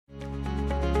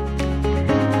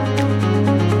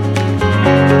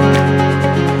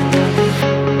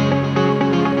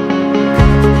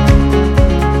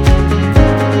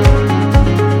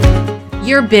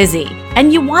You're busy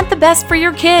and you want the best for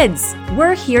your kids.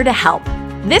 We're here to help.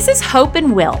 This is Hope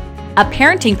and Will, a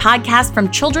parenting podcast from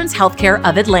Children's Healthcare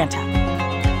of Atlanta.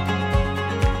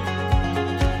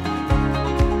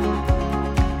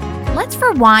 Let's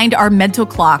rewind our mental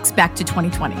clocks back to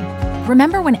 2020.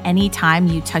 Remember when any time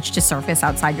you touched a surface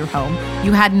outside your home,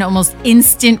 you had an almost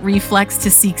instant reflex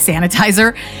to seek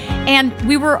sanitizer? And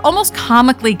we were almost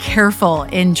comically careful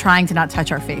in trying to not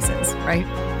touch our faces, right?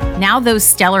 Now those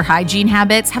stellar hygiene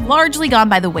habits have largely gone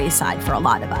by the wayside for a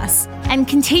lot of us. And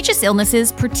contagious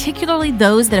illnesses, particularly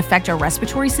those that affect our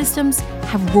respiratory systems,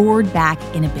 have roared back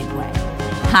in a big way.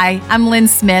 Hi, I'm Lynn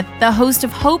Smith, the host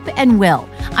of Hope and Will.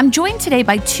 I'm joined today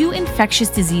by two infectious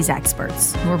disease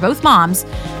experts, who are both moms,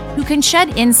 who can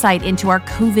shed insight into our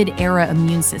COVID-era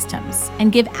immune systems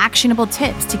and give actionable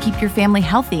tips to keep your family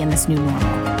healthy in this new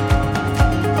normal.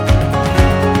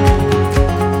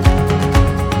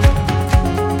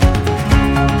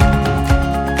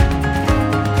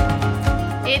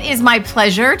 It is my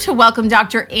pleasure to welcome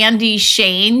Dr. Andy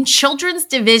Shane, Children's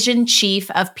Division Chief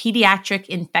of Pediatric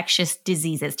Infectious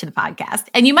Diseases, to the podcast.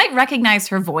 And you might recognize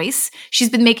her voice. She's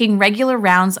been making regular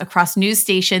rounds across news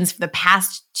stations for the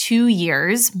past 2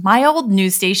 years, my old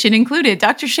news station included.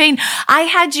 Dr. Shane, I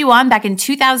had you on back in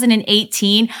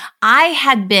 2018. I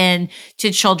had been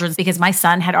to Children's because my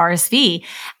son had RSV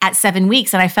at 7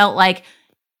 weeks, and I felt like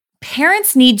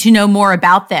parents need to know more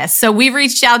about this. So we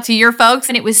reached out to your folks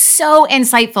and it was so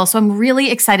insightful. So I'm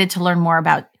really excited to learn more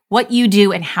about what you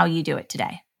do and how you do it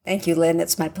today. Thank you, Lynn.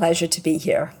 It's my pleasure to be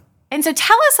here. And so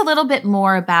tell us a little bit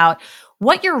more about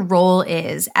what your role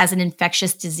is as an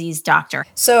infectious disease doctor.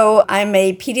 So I'm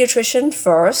a pediatrician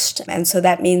first, and so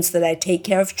that means that I take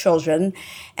care of children,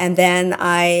 and then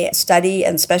I study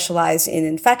and specialize in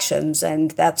infections, and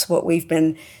that's what we've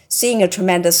been seeing a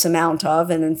tremendous amount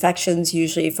of, and infections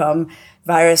usually from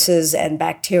viruses and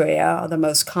bacteria are the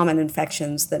most common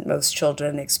infections that most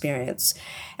children experience.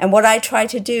 And what I try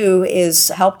to do is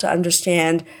help to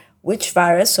understand which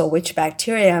virus or which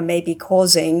bacteria may be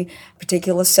causing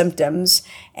particular symptoms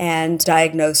and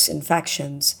diagnose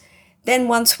infections. Then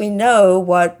once we know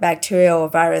what bacteria or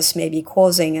virus may be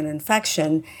causing an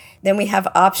infection, then we have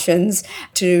options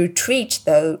to treat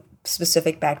the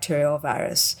specific bacteria or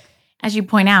virus. As you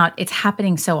point out, it's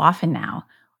happening so often now.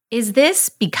 Is this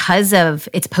because of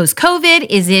it's post-COVID?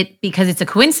 Is it because it's a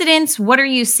coincidence? What are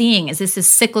you seeing? Is this a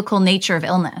cyclical nature of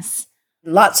illness?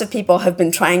 Lots of people have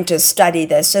been trying to study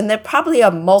this, and there probably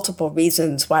are multiple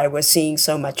reasons why we're seeing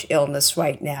so much illness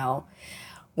right now.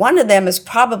 One of them is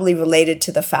probably related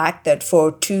to the fact that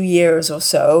for 2 years or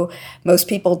so, most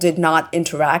people did not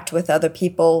interact with other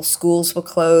people. Schools were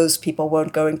closed. People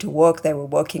weren't going to work. They were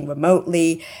working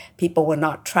remotely. People were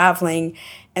not traveling.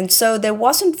 And so there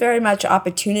wasn't very much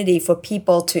opportunity for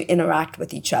people to interact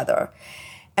with each other.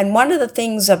 And one of the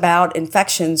things about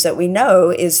infections that we know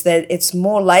is that it's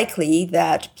more likely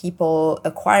that people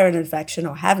acquire an infection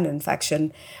or have an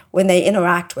infection when they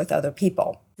interact with other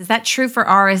people. Is that true for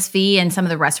RSV and some of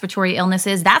the respiratory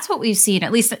illnesses? That's what we've seen,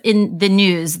 at least in the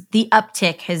news. The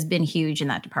uptick has been huge in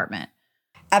that department.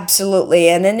 Absolutely.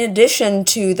 And in addition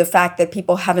to the fact that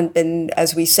people haven't been,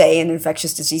 as we say in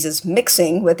infectious diseases,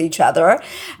 mixing with each other,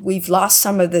 we've lost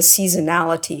some of the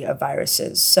seasonality of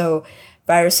viruses. So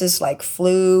viruses like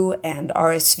flu and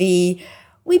RSV,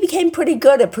 we became pretty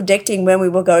good at predicting when we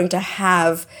were going to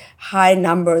have high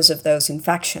numbers of those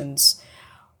infections.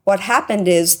 What happened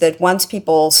is that once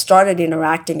people started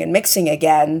interacting and mixing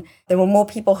again, there were more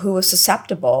people who were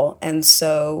susceptible and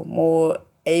so more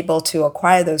able to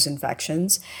acquire those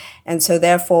infections. And so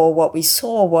therefore what we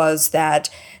saw was that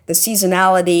the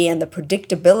seasonality and the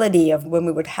predictability of when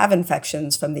we would have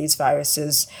infections from these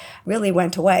viruses really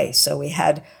went away. So we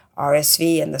had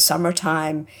RSV in the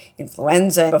summertime,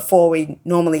 influenza before we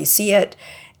normally see it.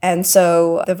 And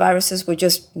so the viruses were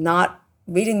just not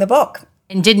reading the book.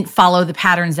 And didn't follow the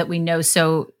patterns that we know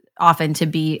so often to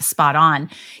be spot on.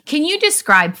 Can you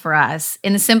describe for us,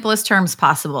 in the simplest terms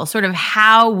possible, sort of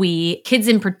how kids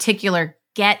in particular,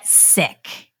 get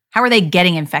sick? How are they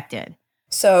getting infected?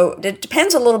 So it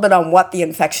depends a little bit on what the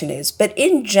infection is. But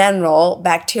in general,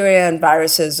 bacteria and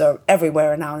viruses are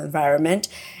everywhere in our environment.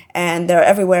 And they're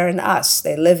everywhere in us.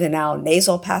 They live in our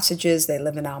nasal passages, they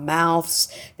live in our mouths,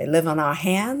 they live on our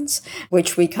hands,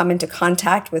 which we come into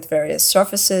contact with various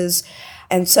surfaces.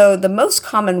 And so the most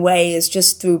common way is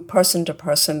just through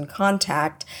person-to-person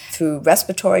contact, through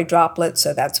respiratory droplets,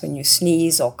 so that's when you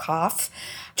sneeze or cough.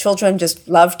 Children just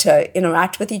love to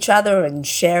interact with each other and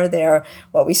share their,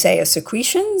 what we say, are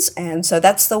secretions. And so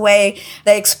that's the way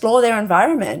they explore their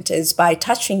environment, is by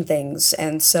touching things.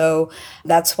 And so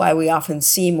that's why we often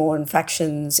see more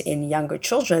infections in younger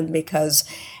children, because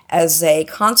as a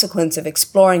consequence of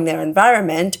exploring their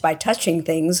environment by touching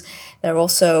things, they're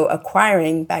also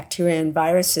acquiring bacteria and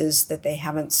viruses that they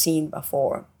haven't seen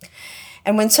before.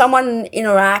 And when someone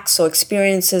interacts or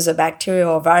experiences a bacteria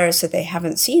or virus that they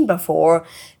haven't seen before,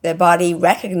 their body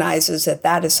recognizes that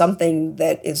that is something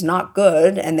that is not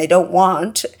good and they don't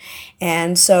want.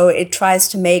 And so it tries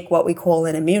to make what we call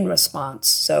an immune response.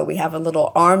 So we have a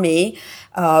little army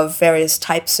of various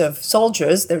types of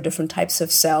soldiers. There are different types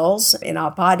of cells in our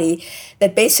body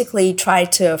that basically try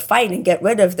to fight and get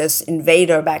rid of this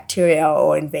invader bacteria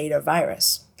or invader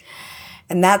virus.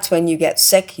 And that's when you get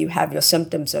sick, you have your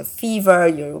symptoms of fever,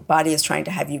 your body is trying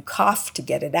to have you cough to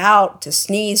get it out, to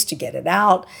sneeze to get it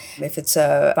out. If it's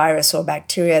a virus or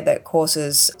bacteria that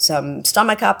causes some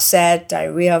stomach upset,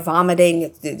 diarrhea,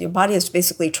 vomiting, your body is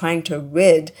basically trying to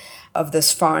rid of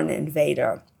this foreign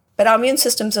invader. But our immune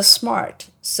systems are smart,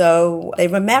 so they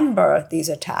remember these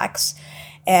attacks.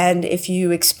 And if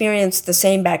you experience the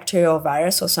same bacterial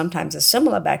virus or sometimes a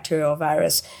similar bacterial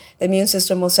virus, the immune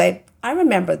system will say, I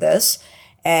remember this,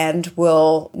 and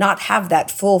will not have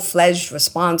that full-fledged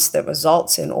response that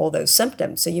results in all those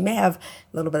symptoms. So you may have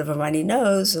a little bit of a runny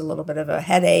nose, a little bit of a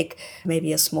headache,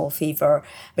 maybe a small fever,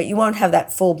 but you won't have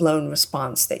that full-blown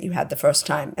response that you had the first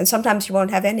time. And sometimes you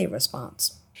won't have any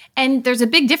response. And there's a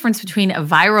big difference between a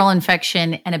viral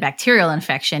infection and a bacterial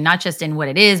infection, not just in what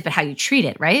it is, but how you treat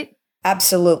it, right?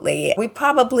 Absolutely. We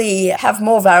probably have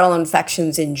more viral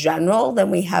infections in general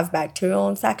than we have bacterial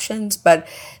infections, but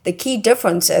the key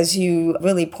difference, as you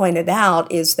really pointed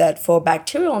out, is that for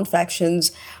bacterial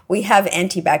infections, we have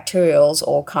antibacterials,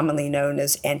 or commonly known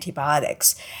as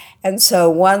antibiotics. And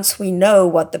so once we know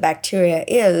what the bacteria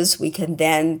is, we can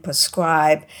then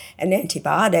prescribe an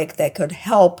antibiotic that could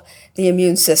help the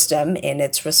immune system in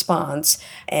its response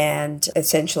and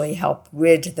essentially help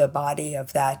rid the body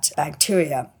of that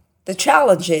bacteria. The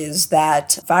challenge is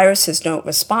that viruses don't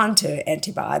respond to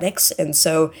antibiotics, and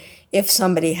so if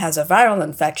somebody has a viral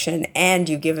infection and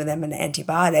you give them an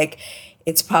antibiotic,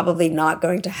 it's probably not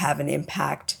going to have an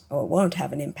impact or won't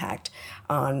have an impact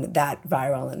on that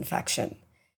viral infection.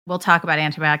 We'll talk about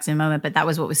antibiotics in a moment, but that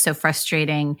was what was so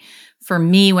frustrating for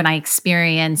me when I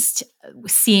experienced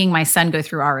seeing my son go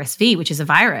through RSV, which is a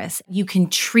virus. You can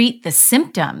treat the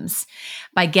symptoms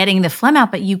by getting the phlegm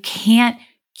out, but you can't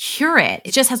cure it.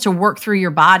 It just has to work through your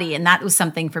body. And that was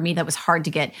something for me that was hard to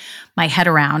get my head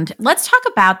around. Let's talk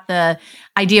about the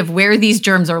idea of where these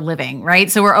germs are living,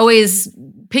 right? So we're always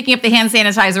picking up the hand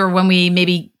sanitizer when we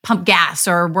maybe pump gas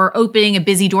or we're opening a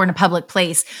busy door in a public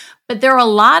place. But there are a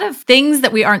lot of things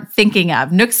that we aren't thinking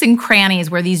of, nooks and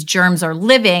crannies where these germs are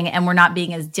living and we're not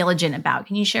being as diligent about.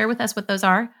 Can you share with us what those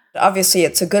are? Obviously,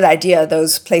 it's a good idea,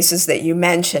 those places that you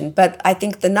mentioned. But I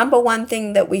think the number one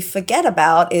thing that we forget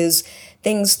about is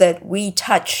things that we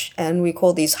touch, and we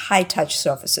call these high-touch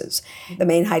surfaces. The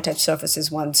main high-touch surface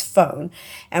is one's phone,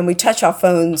 and we touch our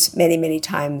phones many, many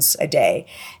times a day.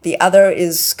 The other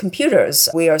is computers.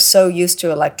 We are so used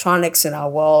to electronics in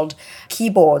our world.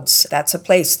 Keyboards, that's a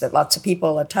place that lots of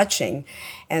people are touching.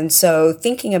 And so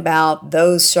thinking about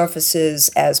those surfaces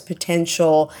as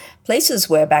potential places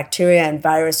where bacteria and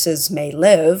viruses may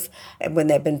live when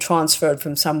they've been transferred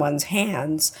from someone's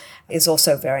hands is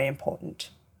also very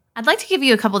important. I'd like to give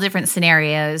you a couple different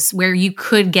scenarios where you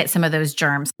could get some of those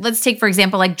germs. Let's take, for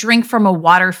example, like drink from a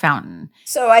water fountain.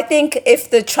 So I think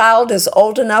if the child is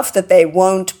old enough that they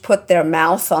won't put their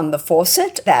mouth on the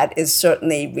faucet, that is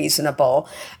certainly reasonable.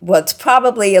 What's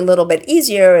probably a little bit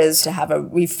easier is to have a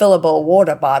refillable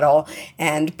water bottle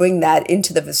and bring that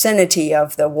into the vicinity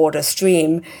of the water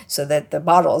stream so that the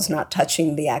bottle is not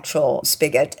touching the actual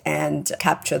spigot and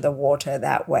capture the water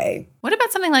that way. What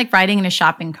about something like riding in a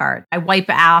shopping cart? I wipe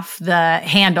off the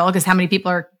handle because how many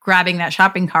people are grabbing that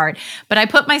shopping cart? But I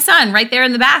put my son right there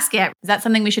in the basket. Is that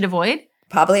something we should avoid?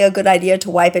 Probably a good idea to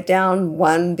wipe it down.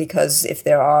 One, because if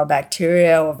there are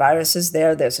bacteria or viruses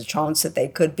there, there's a chance that they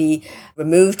could be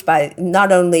removed by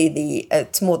not only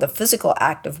it's more the physical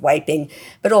act of wiping,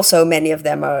 but also many of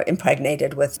them are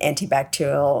impregnated with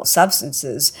antibacterial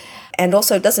substances. And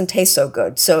also it doesn't taste so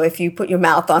good. So if you put your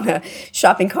mouth on a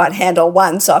shopping cart handle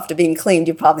once after being cleaned,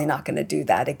 you're probably not going to do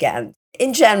that again.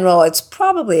 In general, it's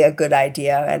probably a good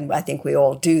idea, and I think we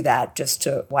all do that, just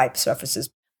to wipe surfaces.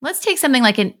 Let's take something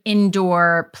like an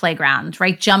indoor playground,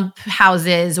 right? Jump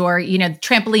houses or,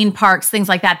 trampoline parks, things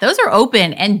like that. Those are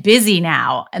open and busy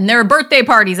now. And there are birthday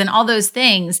parties and all those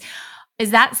things. Is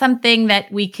that something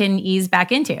that we can ease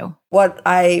back into? What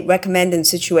I recommend in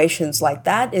situations like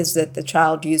that is that the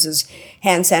child uses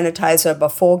hand sanitizer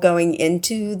before going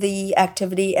into the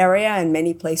activity area, and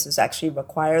many places actually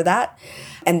require that.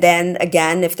 And then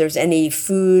again, if there's any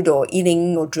food or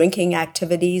eating or drinking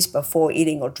activities before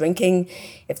eating or drinking,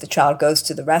 if the child goes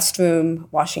to the restroom,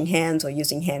 washing hands or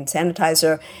using hand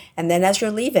sanitizer, and then as you're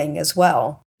leaving as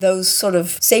well. Those sort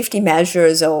of safety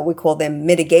measures, or we call them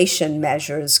mitigation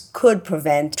measures, could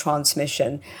prevent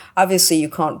transmission. Obviously, you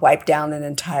can't wipe down an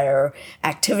entire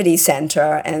activity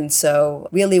center. And so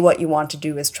really what you want to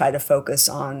do is try to focus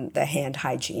on the hand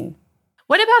hygiene.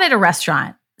 What about at a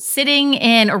restaurant? Sitting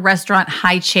in a restaurant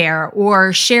high chair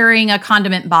or sharing a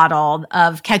condiment bottle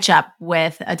of ketchup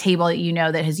with a table that you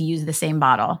know that has used the same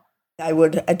bottle? I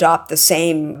would adopt the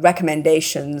same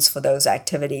recommendations for those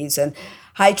activities. And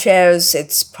high chairs,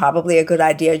 it's probably a good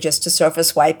idea just to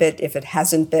surface wipe it if it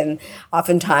hasn't been.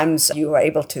 Oftentimes you are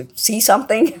able to see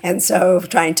something, and so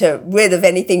trying to rid of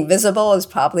anything visible is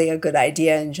probably a good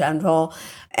idea in general.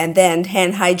 And then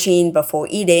hand hygiene before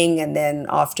eating and then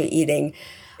after eating.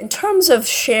 In terms of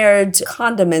shared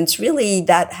condiments, really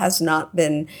that has not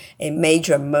been a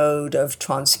major mode of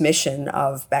transmission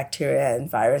of bacteria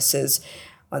and viruses.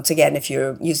 Once again, if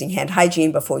you're using hand hygiene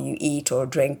before you eat or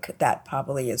drink, that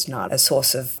probably is not a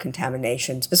source of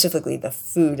contamination, specifically the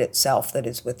food itself that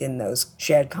is within those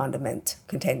shared condiment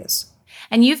containers.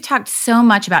 And you've talked so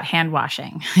much about hand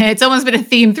washing. It's almost been a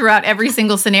theme throughout every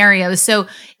single scenario. So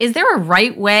is there a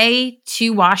right way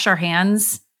to wash our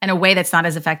hands and a way that's not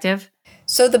as effective?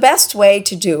 So the best way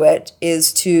to do it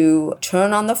is to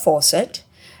turn on the faucet,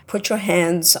 put your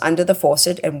hands under the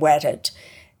faucet and wet it.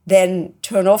 Then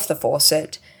turn off the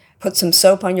faucet, put some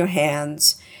soap on your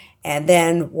hands, and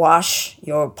then wash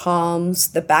your palms,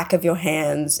 the back of your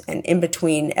hands, and in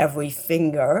between every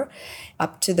finger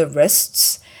up to the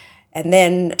wrists. And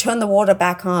then turn the water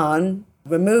back on,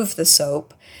 remove the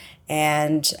soap,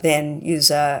 and then use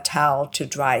a towel to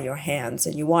dry your hands.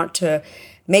 And you want to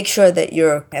make sure that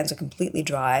your hands are completely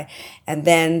dry, and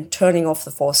then turning off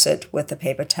the faucet with a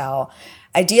paper towel.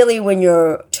 Ideally, when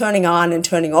you're turning on and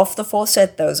turning off the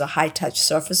faucet, those are high-touch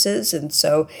surfaces. And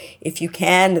so if you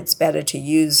can, it's better to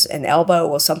use an elbow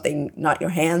or something, not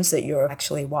your hands, that you're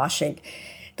actually washing.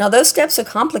 Now, those steps are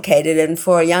complicated, and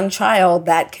for a young child,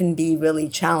 that can be really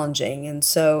challenging. And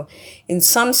so in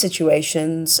some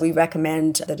situations, we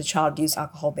recommend that a child use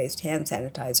alcohol-based hand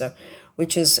sanitizer,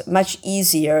 which is much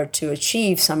easier to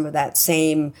achieve some of that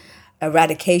same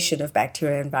eradication of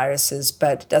bacteria and viruses,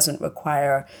 but doesn't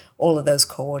require all of those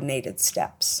coordinated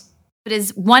steps. But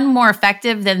is one more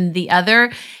effective than the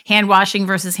other, hand washing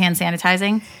versus hand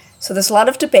sanitizing? So there's a lot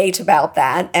of debate about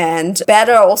that, and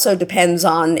better also depends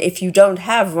on if you don't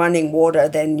have running water,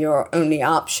 then your only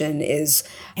option is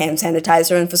hand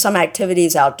sanitizer. And for some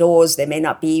activities outdoors, there may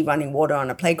not be running water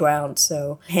on a playground,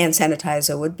 so hand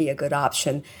sanitizer would be a good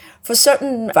option. For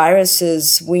certain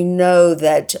viruses, we know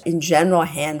that in general,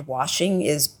 hand washing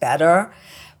is better.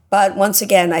 But once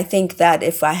again, I think that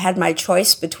if I had my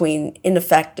choice between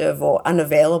ineffective or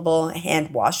unavailable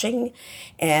hand washing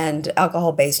and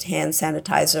alcohol-based hand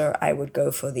sanitizer, I would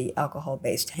go for the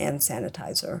alcohol-based hand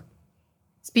sanitizer.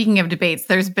 Speaking of debates,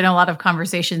 there's been a lot of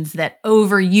conversations that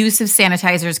overuse of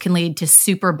sanitizers can lead to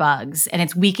superbugs, and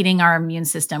it's weakening our immune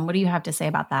system. What do you have to say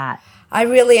about that? I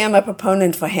really am a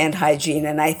proponent for hand hygiene,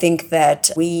 and I think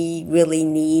that we really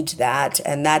need that,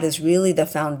 and that is really the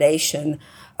foundation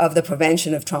of the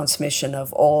prevention of transmission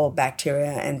of all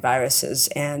bacteria and viruses.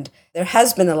 And there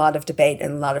has been a lot of debate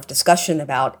and a lot of discussion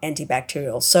about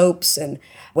antibacterial soaps and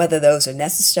whether those are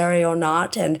necessary or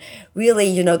not. And really,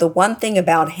 you know, the one thing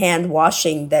about hand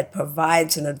washing that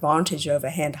provides an advantage over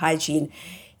hand hygiene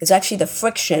is actually the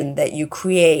friction that you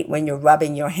create when you're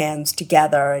rubbing your hands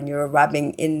together and you're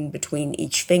rubbing in between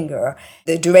each finger.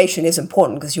 The duration is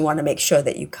important because you want to make sure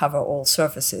that you cover all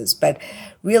surfaces, but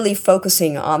really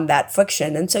focusing on that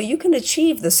friction. And so you can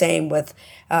achieve the same with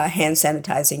hand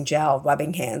sanitizing gel,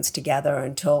 rubbing hands together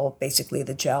until basically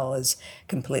the gel is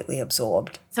completely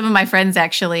absorbed. Some of my friends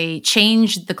actually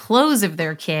change the clothes of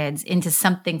their kids into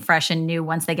something fresh and new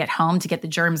once they get home to get the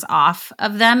germs off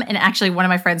of them. And actually, one of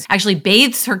my friends actually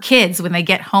bathes her kids when they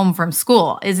get home from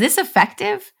school. Is this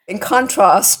effective? In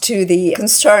contrast to the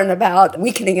concern about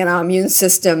weakening in our immune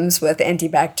systems with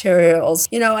antibacterials,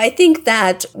 you know, I think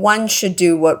that one should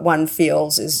do what one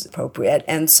feels is appropriate.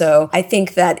 And so I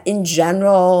think that in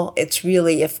general, it's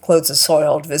really, if clothes are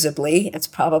soiled visibly, it's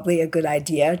probably a good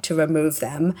idea to remove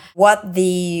them. What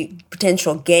the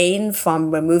potential gain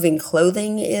from removing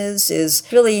clothing is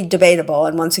really debatable.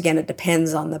 And once again, it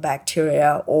depends on the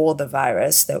bacteria or the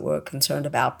virus that we're concerned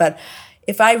about. But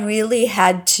if I really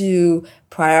had to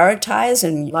prioritize,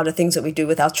 and a lot of things that we do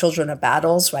with our children are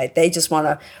battles, right? They just want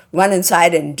to run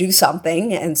inside and do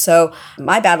something. And so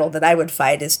my battle that I would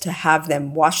fight is to have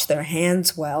them wash their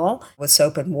hands well with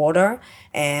soap and water.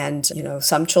 And,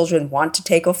 some children want to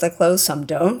take off their clothes, some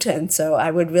don't. And so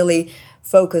I would really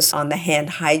focus on the hand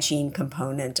hygiene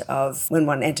component of when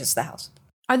one enters the house.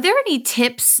 Are there any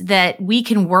tips that we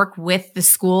can work with the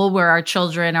school where our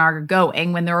children are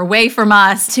going when they're away from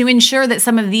us to ensure that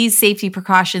some of these safety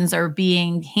precautions are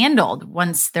being handled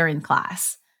once they're in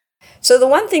class? So the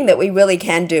one thing that we really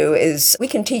can do is we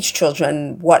can teach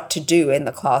children what to do in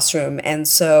the classroom. And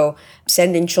so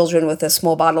sending children with a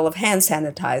small bottle of hand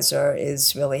sanitizer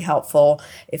is really helpful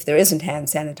if there isn't hand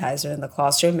sanitizer in the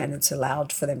classroom, and it's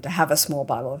allowed for them to have a small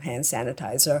bottle of hand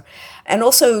sanitizer. And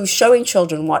also showing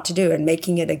children what to do and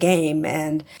making it a game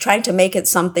and trying to make it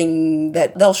something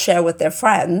that they'll share with their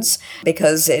friends,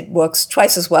 because it works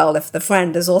twice as well if the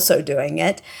friend is also doing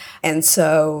it. And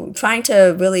so trying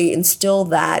to really instill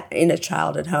that in a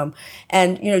child at home.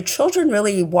 And, children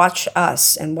really watch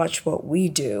us and watch what we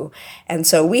do. And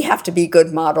so we have to be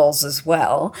good models as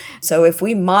well. So if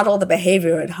we model the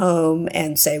behavior at home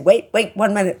and say, wait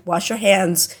 1 minute, wash your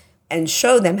hands, and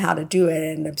show them how to do it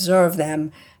and observe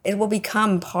them, it will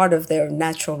become part of their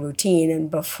natural routine.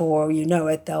 And before you know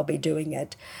it, they'll be doing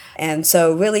it. And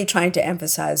so really trying to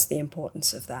emphasize the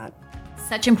importance of that.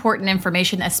 Such important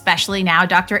information, especially now.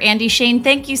 Dr. Andi Shane,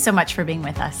 thank you so much for being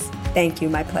with us. Thank you.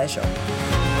 My pleasure.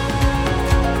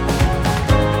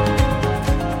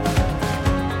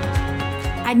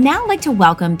 I'd now like to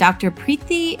welcome Dr.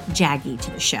 Preethi Jaggi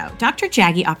to the show. Dr.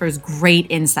 Jaggi offers great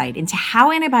insight into how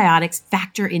antibiotics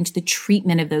factor into the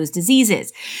treatment of those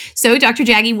diseases. So, Dr.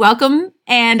 Jaggi, welcome.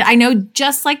 And I know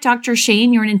just like Dr.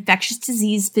 Shane, you're an infectious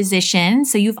disease physician.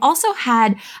 So you've also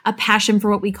had a passion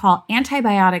for what we call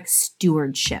antibiotic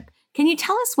stewardship. Can you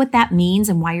tell us what that means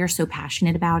and why you're so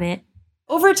passionate about it?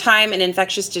 Over time in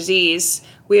infectious disease,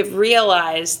 we have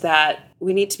realized that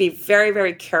we need to be very,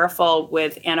 very careful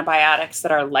with antibiotics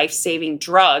that are life-saving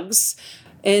drugs,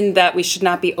 in that we should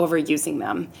not be overusing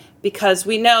them. Because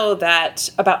we know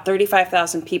that about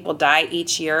 35,000 people die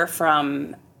each year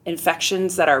from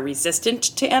infections that are resistant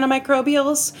to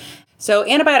antimicrobials. So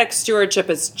antibiotic stewardship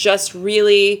is just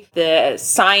really the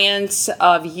science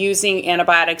of using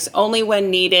antibiotics only when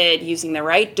needed, using the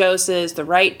right doses, the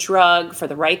right drug for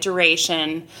the right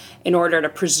duration in order to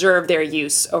preserve their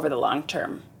use over the long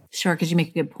term. Sure, because you make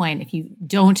a good point. If you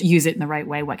don't use it in the right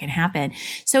way, what can happen?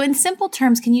 So in simple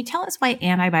terms, can you tell us why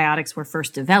antibiotics were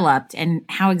first developed and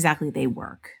how exactly they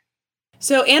work?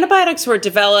 So antibiotics were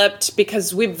developed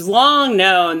because we've long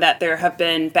known that there have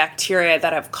been bacteria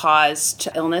that have caused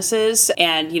illnesses.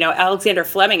 And, Alexander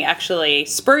Fleming actually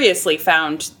spuriously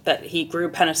found that he grew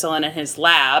penicillin in his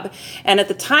lab. And at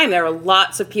the time, there were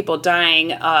lots of people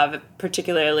dying of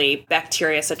particularly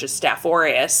bacteria such as Staph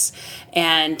aureus.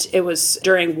 And it was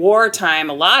during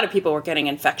wartime, a lot of people were getting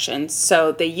infections.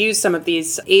 So they used some of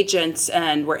these agents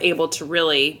and were able to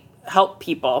really help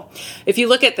people. If you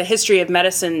look at the history of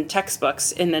medicine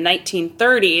textbooks in the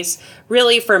 1930s,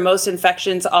 really for most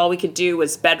infections, all we could do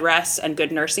was bed rest and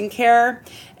good nursing care.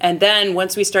 And then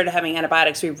once we started having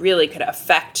antibiotics, we really could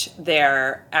affect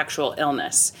their actual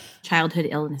illness. Childhood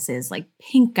illnesses like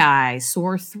pink eye,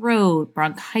 sore throat,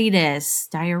 bronchitis,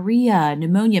 diarrhea,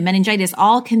 pneumonia, meningitis,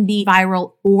 all can be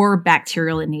viral or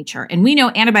bacterial in nature. And we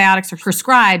know antibiotics are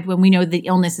prescribed when we know the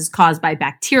illness is caused by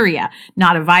bacteria,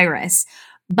 not a virus.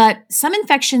 But some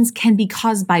infections can be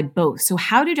caused by both. So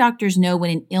how do doctors know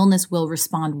when an illness will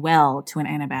respond well to an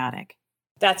antibiotic?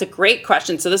 That's a great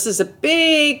question. So this is a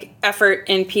big effort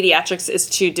in pediatrics, is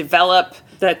to develop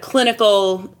the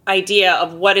clinical idea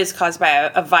of what is caused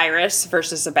by a virus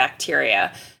versus a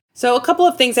bacteria. So a couple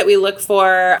of things that we look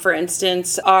for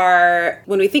instance, are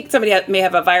when we think somebody may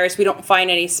have a virus, we don't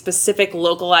find any specific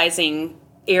localizing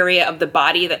area of the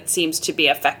body that seems to be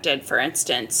affected, for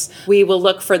instance. We will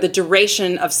look for the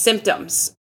duration of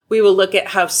symptoms. We will look at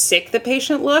how sick the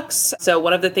patient looks. So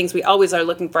one of the things we always are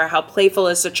looking for, how playful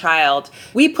is the child.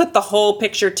 We put the whole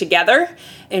picture together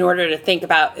in order to think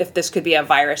about if this could be a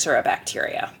virus or a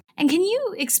bacteria. And can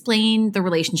you explain the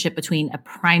relationship between a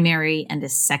primary and a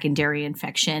secondary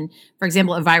infection? For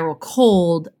example, a viral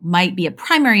cold might be a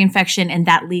primary infection, and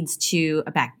that leads to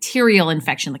a bacterial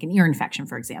infection, like an ear infection,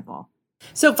 for example.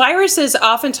 So viruses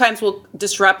oftentimes will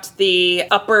disrupt the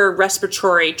upper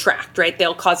respiratory tract, right?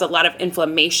 They'll cause a lot of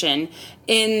inflammation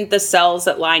in the cells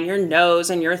that line your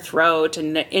nose and your throat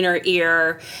and the inner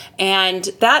ear. And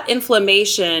that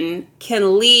inflammation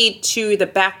can lead to the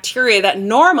bacteria that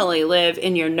normally live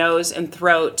in your nose and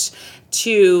throat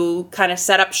to kind of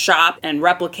set up shop and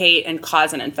replicate and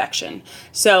cause an infection.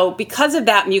 So because of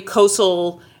that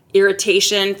mucosal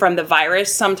irritation from the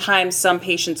virus, sometimes some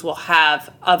patients will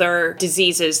have other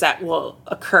diseases that will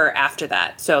occur after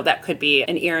that. So that could be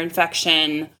an ear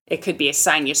infection, it could be a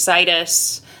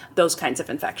sinusitis, those kinds of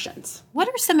infections. What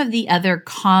are some of the other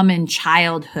common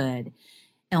childhood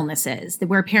illnesses that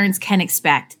where parents can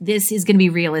expect this is going to be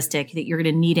realistic, that you're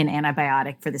going to need an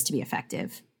antibiotic for this to be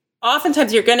effective?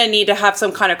 Oftentimes, you're going to need to have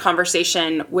some kind of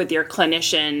conversation with your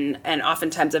clinician and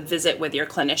oftentimes a visit with your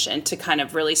clinician to kind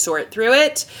of really sort through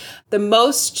it. The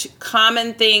most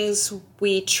common things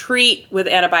we treat with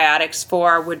antibiotics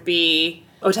for would be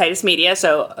otitis media,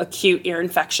 so acute ear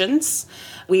infections.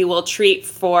 We will treat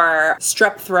for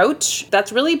strep throat.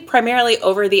 That's really primarily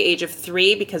over the age of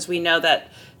 3 because we know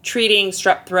that treating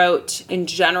strep throat in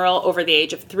general over the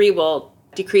age of 3 will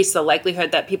decrease the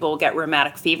likelihood that people will get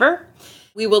rheumatic fever.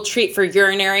 We will treat for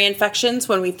urinary infections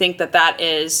when we think that that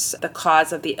is the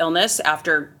cause of the illness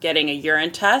after getting a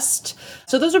urine test.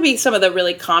 So those would be some of the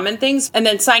really common things. And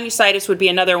then sinusitis would be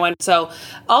another one. So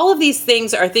all of these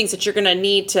things are things that you're going to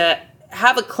need to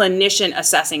have a clinician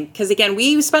assessing. Because again,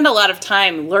 we spend a lot of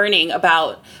time learning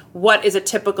about what is a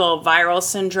typical viral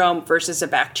syndrome versus a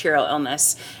bacterial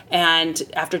illness. And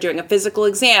after doing a physical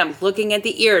exam, looking at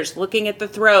the ears, looking at the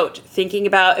throat, thinking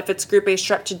about if it's group A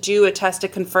strep to do a test to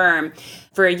confirm.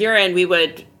 For a urine, we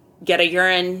would get a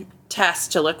urine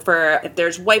test to look for if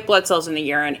there's white blood cells in the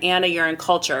urine and a urine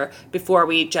culture before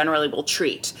we generally will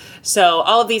treat. So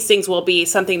all of these things will be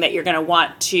something that you're going to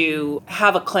want to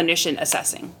have a clinician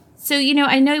assessing. So,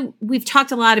 I know we've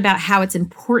talked a lot about how it's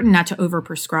important not to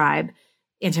overprescribe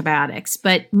antibiotics,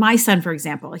 but my son, for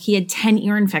example, he had 10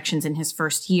 ear infections in his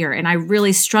first year, and I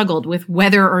really struggled with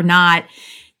whether or not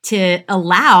to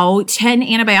allow 10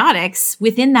 antibiotics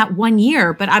within that 1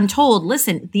 year. But I'm told,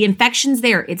 listen, the infection's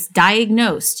there, it's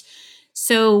diagnosed.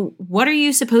 So what are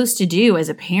you supposed to do as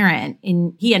a parent?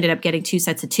 And he ended up getting 2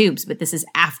 sets of tubes, but this is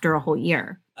after a whole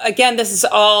year. Again, this is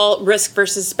all risk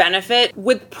versus benefit.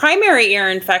 With primary ear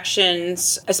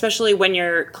infections, especially when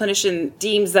your clinician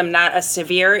deems them not a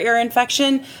severe ear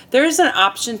infection, there is an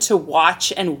option to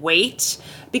watch and wait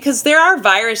because there are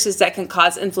viruses that can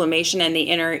cause inflammation in the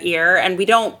inner ear, and we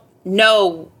don't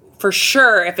know for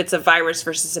sure if it's a virus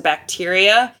versus a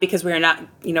bacteria because we're not,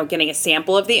 getting a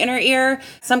sample of the inner ear.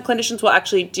 Some clinicians will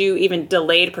actually do even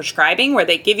delayed prescribing where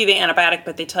they give you the antibiotic,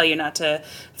 but they tell you not to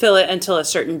fill it until a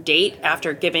certain date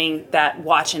after giving that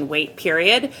watch and wait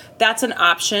period. That's an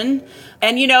option.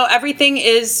 And, everything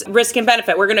is risk and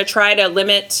benefit. We're going to try to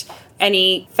limit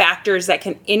any factors that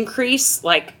can increase,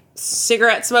 like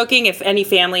cigarette smoking. If any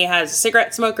family has a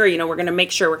cigarette smoker, we're going to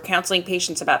make sure we're counseling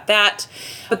patients about that.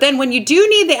 But then when you do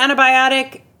need the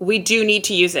antibiotic, we do need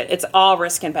to use it. It's all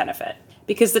risk and benefit.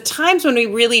 Because the times when we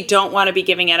really don't want to be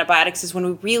giving antibiotics is when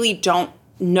we really don't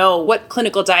know what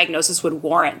clinical diagnosis would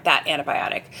warrant that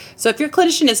antibiotic. So if your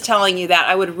clinician is telling you that,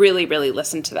 I would really, really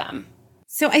listen to them.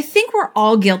 So I think we're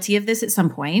all guilty of this at some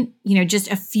point. Just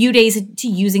a few days into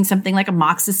using something like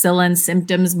amoxicillin,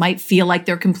 symptoms might feel like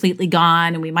they're completely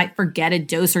gone and we might forget a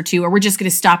dose or two, or we're just going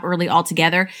to stop early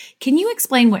altogether. Can you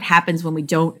explain what happens when we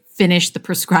don't finish the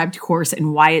prescribed course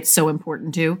and why it's so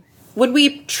important too? When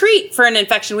we treat for an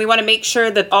infection, we want to make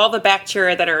sure that all the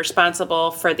bacteria that are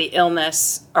responsible for the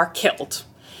illness are killed.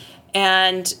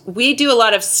 And we do a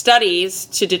lot of studies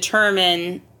to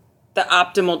determine the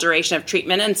optimal duration of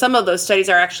treatment. And some of those studies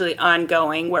are actually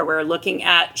ongoing where we're looking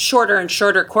at shorter and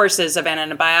shorter courses of an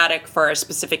antibiotic for a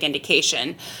specific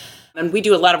indication. And we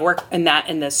do a lot of work in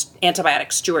this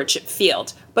antibiotic stewardship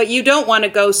field. But you don't want to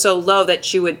go so low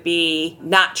that you would be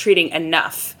not treating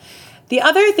enough. The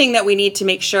other thing that we need to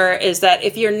make sure is that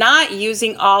if you're not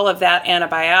using all of that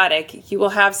antibiotic, you will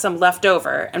have some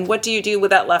leftover. And what do you do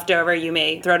with that leftover? You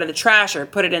may throw it in the trash or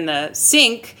put it in the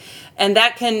sink. And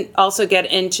that can also get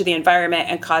into the environment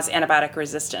and cause antibiotic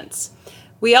resistance.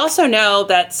 We also know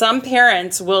that some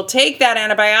parents will take that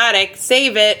antibiotic,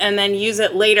 save it, and then use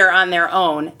it later on their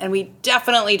own. And we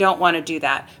definitely don't want to do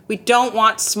that. We don't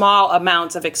want small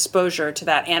amounts of exposure to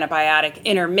that antibiotic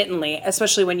intermittently,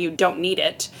 especially when you don't need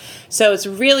it. So it's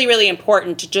really, really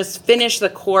important to just finish the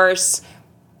course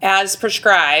as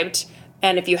prescribed.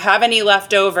 And if you have any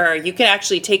left over, you can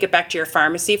actually take it back to your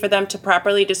pharmacy for them to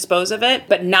properly dispose of it,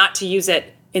 but not to use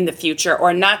it in the future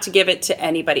or not to give it to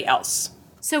anybody else.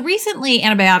 So recently,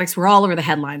 antibiotics were all over the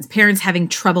headlines, parents having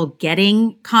trouble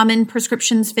getting common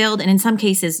prescriptions filled. And in some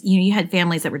cases, you had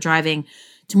families that were driving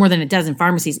to more than a dozen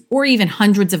pharmacies or even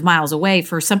hundreds of miles away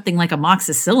for something like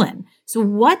amoxicillin. So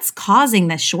what's causing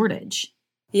this shortage?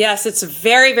 Yes, it's a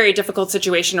very, very difficult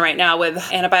situation right now with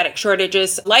antibiotic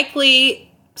shortages. Likely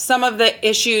Some of the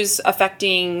issues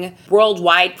affecting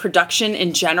worldwide production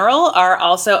in general are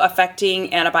also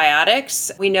affecting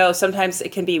antibiotics. We know sometimes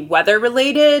it can be weather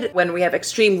related when we have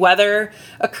extreme weather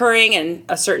occurring in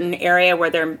a certain area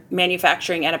where they're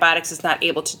manufacturing antibiotics is not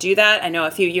able to do that. I know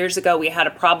a few years ago we had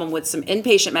a problem with some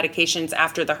inpatient medications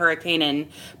after the hurricane in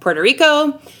Puerto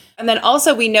Rico. And then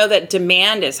also we know that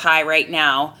demand is high right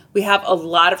now. We have a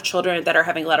lot of children that are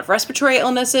having a lot of respiratory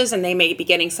illnesses, and they may be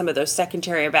getting some of those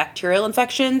secondary bacterial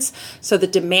infections. So the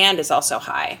demand is also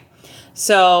high.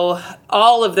 So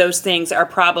all of those things are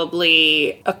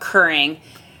probably occurring.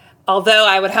 Although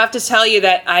I would have to tell you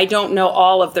that I don't know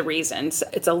all of the reasons.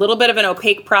 It's a little bit of an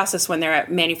opaque process when they're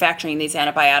manufacturing these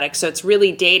antibiotics. So it's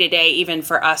really day to day, even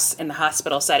for us in the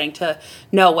hospital setting, to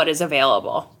know what is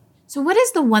available. So what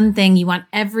is the one thing you want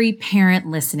every parent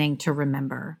listening to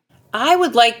remember? I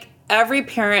would like every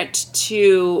parent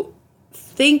to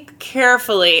think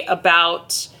carefully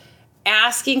about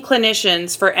asking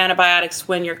clinicians for antibiotics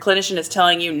when your clinician is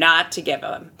telling you not to give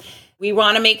them. We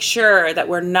want to make sure that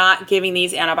we're not giving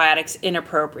these antibiotics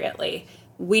inappropriately.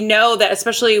 We know that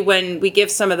especially when we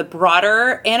give some of the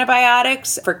broader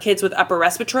antibiotics for kids with upper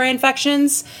respiratory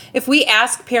infections, if we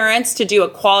ask parents to do a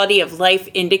quality of life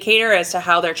indicator as to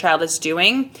how their child is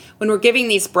doing, when we're giving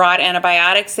these broad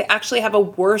antibiotics, they actually have a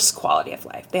worse quality of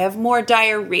life. They have more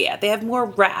diarrhea, they have more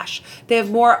rash, they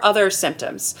have more other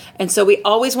symptoms. And so we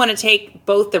always want to take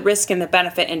both the risk and the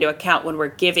benefit into account when we're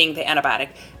giving the antibiotic.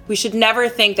 We should never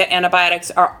think that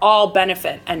antibiotics are all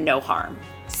benefit and no harm.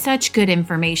 Such good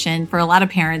information for a lot of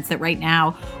parents that right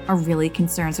now are really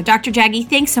concerned. So Dr. Jaggi,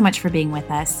 thanks so much for being with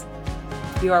us.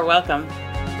 You are welcome.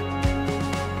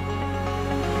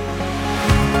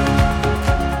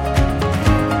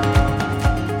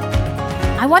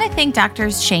 I want to thank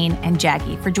Drs. Shane and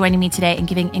Jaggi for joining me today and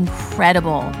giving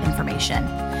incredible information.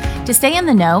 To stay in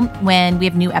the know when we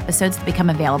have new episodes that become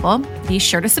available, be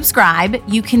sure to subscribe.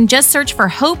 You can just search for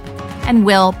Hope and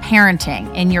Will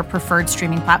Parenting in your preferred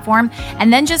streaming platform,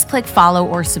 and then just click follow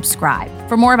or subscribe.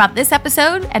 For more about this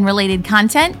episode and related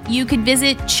content, you could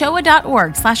visit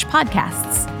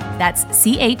choa.org/podcasts. That's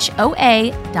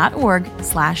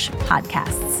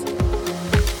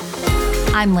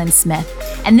choa.org/podcasts. I'm Lynn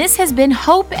Smith, and this has been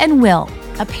Hope and Will,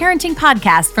 a parenting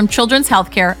podcast from Children's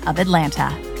Healthcare of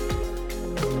Atlanta.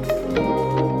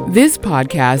 This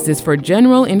podcast is for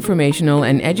general informational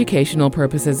and educational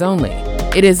purposes only.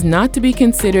 It is not to be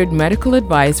considered medical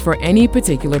advice for any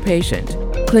particular patient.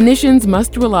 Clinicians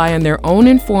must rely on their own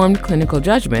informed clinical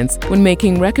judgments when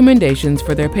making recommendations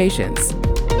for their patients.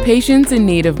 Patients in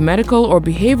need of medical or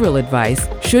behavioral advice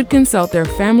should consult their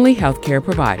family healthcare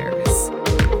providers.